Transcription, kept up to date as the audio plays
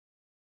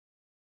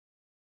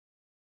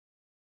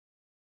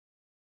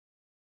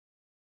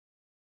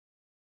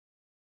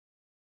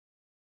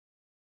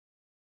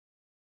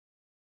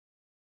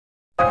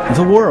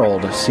The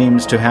world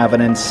seems to have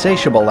an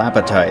insatiable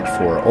appetite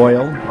for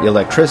oil,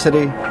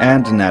 electricity,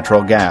 and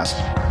natural gas.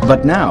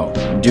 But now,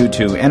 due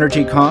to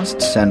energy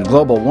costs and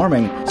global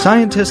warming,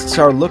 scientists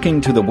are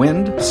looking to the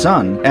wind,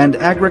 sun, and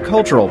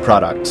agricultural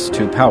products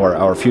to power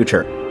our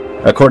future.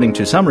 According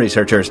to some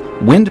researchers,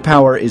 wind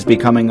power is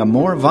becoming a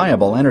more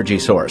viable energy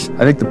source.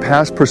 I think the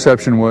past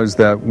perception was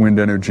that wind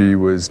energy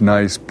was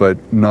nice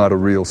but not a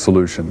real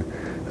solution.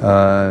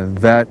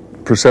 That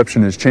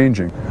perception is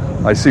changing.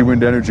 I see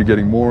wind energy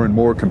getting more and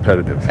more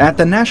competitive. At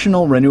the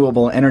National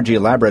Renewable Energy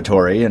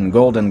Laboratory in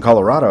Golden,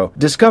 Colorado,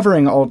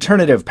 discovering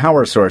alternative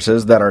power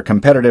sources that are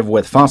competitive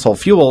with fossil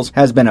fuels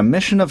has been a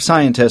mission of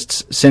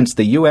scientists since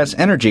the U.S.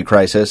 energy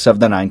crisis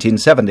of the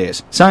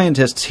 1970s.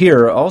 Scientists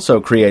here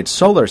also create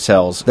solar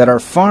cells that are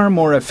far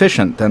more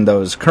efficient than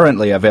those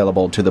currently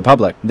available to the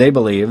public. They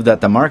believe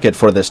that the market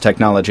for this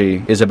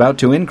technology is about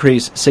to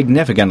increase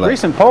significantly.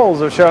 Recent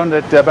polls have shown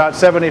that about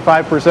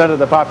 75% of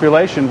the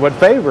population would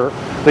favor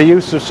the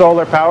use of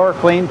solar power,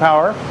 clean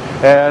power,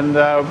 and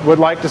would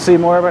like to see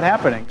more of it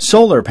happening.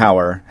 Solar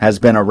power has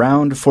been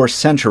around for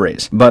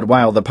centuries, but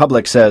while the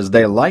public says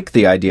they like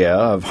the idea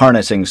of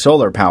harnessing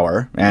solar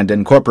power and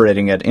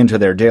incorporating it into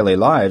their daily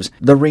lives,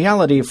 the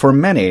reality for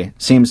many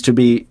seems to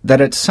be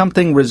that it's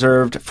something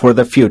reserved for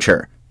the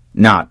future,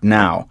 not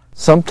now.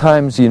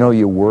 Sometimes,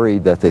 you worry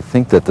that they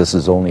think that this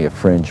is only a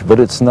fringe, but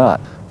it's not.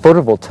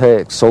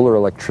 Photovoltaic, solar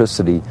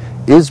electricity,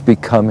 is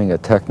becoming a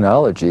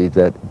technology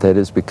that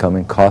is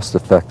becoming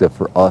cost-effective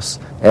for us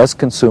as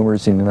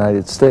consumers in the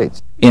United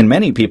States. In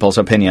many people's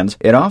opinions,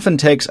 it often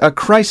takes a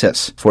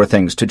crisis for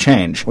things to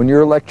change. When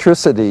your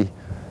electricity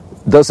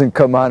doesn't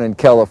come on in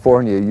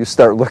California, you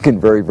start looking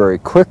very, very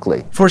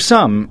quickly. For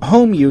some,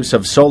 home use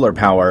of solar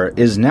power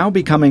is now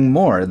becoming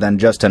more than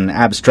just an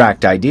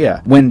abstract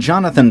idea. When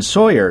Jonathan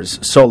Sawyer's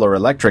solar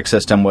electric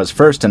system was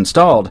first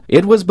installed,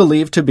 it was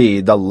believed to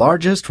be the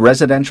largest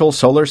residential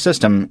solar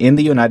system in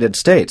the United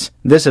States.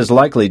 This is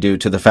likely due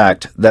to the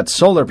fact that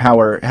solar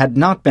power had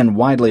not been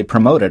widely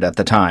promoted at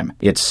the time.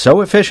 It's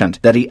so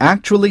efficient that he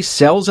actually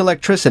sells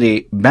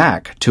electricity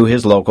back to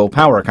his local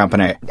power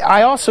company.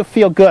 I also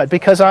feel good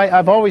because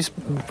I've always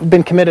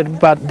been committed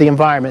about the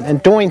environment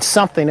and doing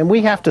something, and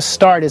we have to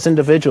start as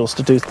individuals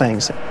to do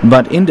things.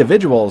 But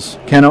individuals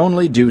can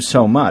only do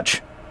so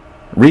much.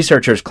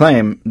 Researchers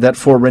claim that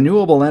for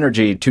renewable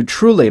energy to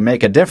truly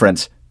make a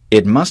difference,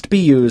 it must be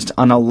used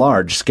on a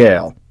large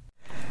scale.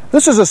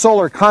 This is a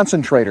solar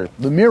concentrator.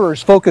 The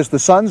mirrors focus the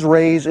sun's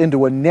rays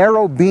into a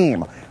narrow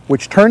beam,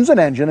 which turns an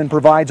engine and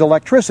provides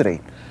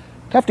electricity.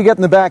 Have to get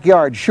in the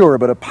backyard, sure,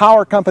 but a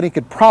power company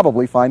could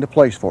probably find a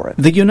place for it.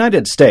 The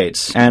United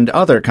States and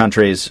other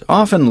countries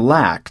often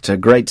lacked a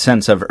great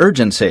sense of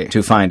urgency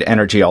to find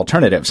energy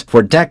alternatives.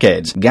 For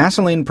decades,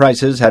 gasoline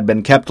prices had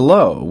been kept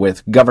low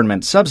with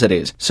government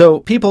subsidies, so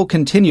people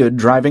continued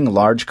driving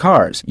large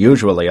cars,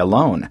 usually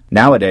alone.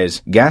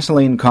 Nowadays,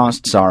 gasoline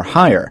costs are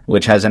higher,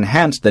 which has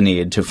enhanced the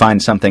need to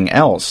find something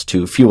else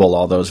to fuel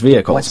all those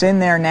vehicles. What's in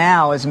there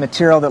now is a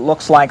material that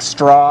looks like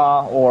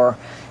straw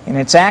and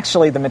it's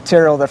actually the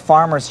material that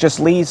farmers just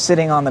leave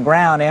sitting on the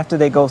ground after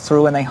they go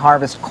through and they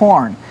harvest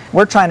corn.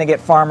 We're trying to get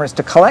farmers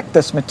to collect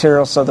this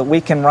material so that we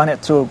can run it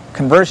through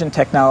conversion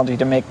technology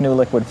to make new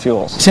liquid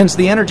fuels. Since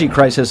the energy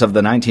crisis of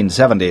the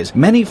 1970s,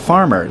 many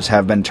farmers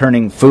have been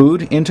turning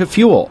food into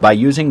fuel by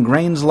using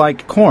grains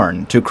like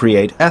corn to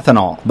create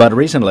ethanol. But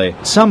recently,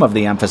 some of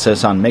the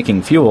emphasis on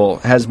making fuel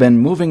has been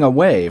moving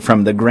away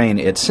from the grain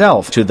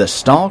itself to the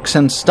stalks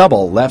and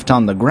stubble left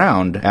on the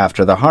ground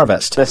after the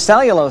harvest. The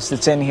cellulose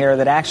that's in here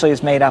that actually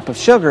is made up of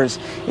sugars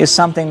is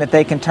something that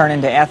they can turn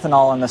into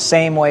ethanol in the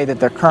same way that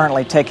they're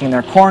currently taking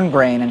their corn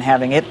grain and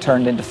having it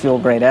turned into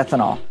fuel-grade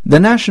ethanol.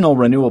 The National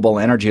Renewable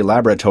Energy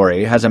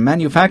Laboratory has a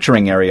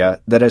manufacturing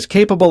area that is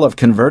capable of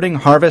converting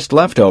harvest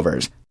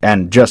leftovers,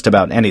 and just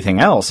about anything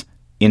else,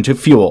 into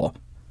fuel.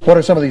 What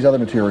are some of these other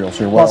materials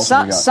here? Well,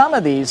 some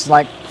of these,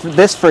 like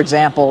this, for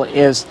example,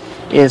 is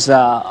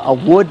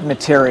a wood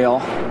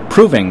material.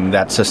 Proving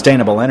that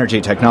sustainable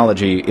energy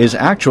technology is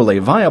actually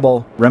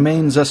viable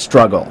remains a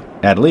struggle,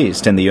 at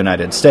least in the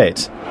United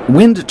States.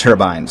 Wind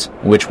turbines,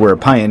 which were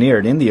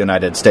pioneered in the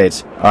United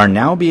States, are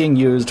now being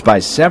used by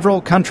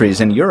several countries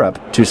in Europe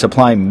to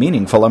supply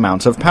meaningful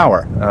amounts of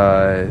power.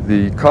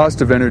 The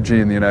cost of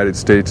energy in the United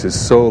States is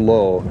so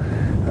low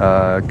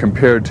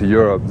compared to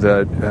Europe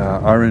that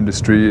our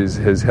industry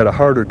has had a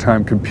harder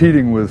time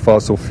competing with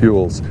fossil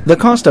fuels. The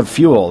cost of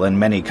fuel in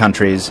many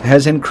countries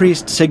has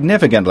increased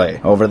significantly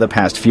over the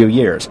past few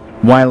years.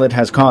 While it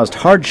has caused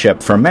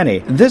hardship for many,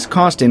 this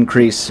cost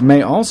increase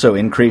may also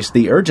increase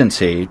the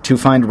urgency to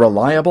find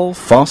reliable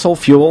fossil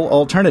fuel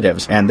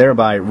alternatives and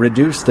thereby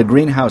reduce the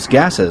greenhouse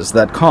gases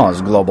that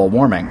cause global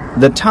warming.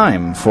 The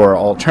time for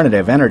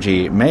alternative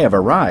energy may have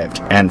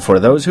arrived, and for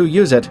those who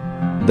use it,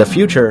 the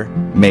future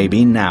may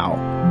be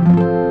now.